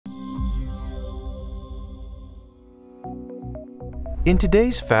In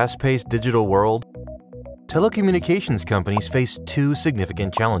today's fast-paced digital world, telecommunications companies face two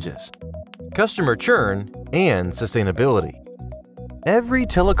significant challenges: customer churn and sustainability. Every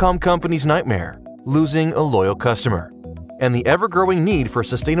telecom company's nightmare, losing a loyal customer, and the ever-growing need for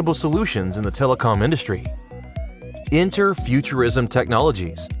sustainable solutions in the telecom industry. Enter Futurism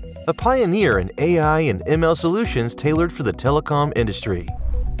Technologies, a pioneer in AI and ML solutions tailored for the telecom industry.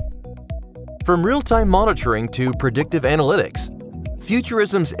 From real-time monitoring to predictive analytics,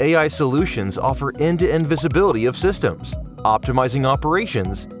 Futurism's AI solutions offer end-to-end visibility of systems, optimizing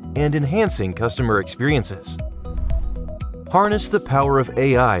operations, and enhancing customer experiences. Harness the power of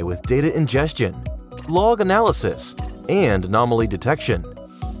AI with data ingestion, log analysis, and anomaly detection.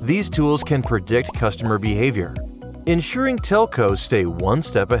 These tools can predict customer behavior, ensuring telcos stay one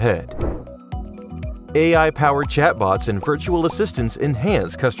step ahead. AI-powered chatbots and virtual assistants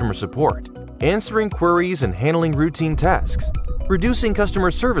enhance customer support, answering queries and handling routine tasks, reducing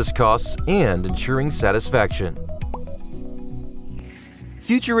customer service costs and ensuring satisfaction.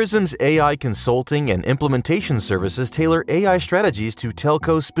 Futurism's AI consulting and implementation services tailor AI strategies to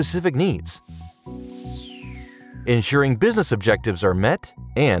telcos' specific needs, ensuring business objectives are met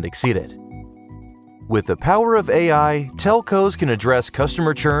and exceeded. With the power of AI, telcos can address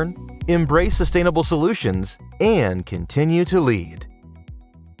customer churn, embrace sustainable solutions, and continue to lead.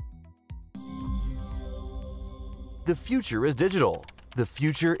 The future is digital. The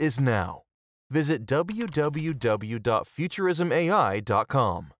future is now. Visit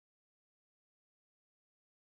www.futurismai.com.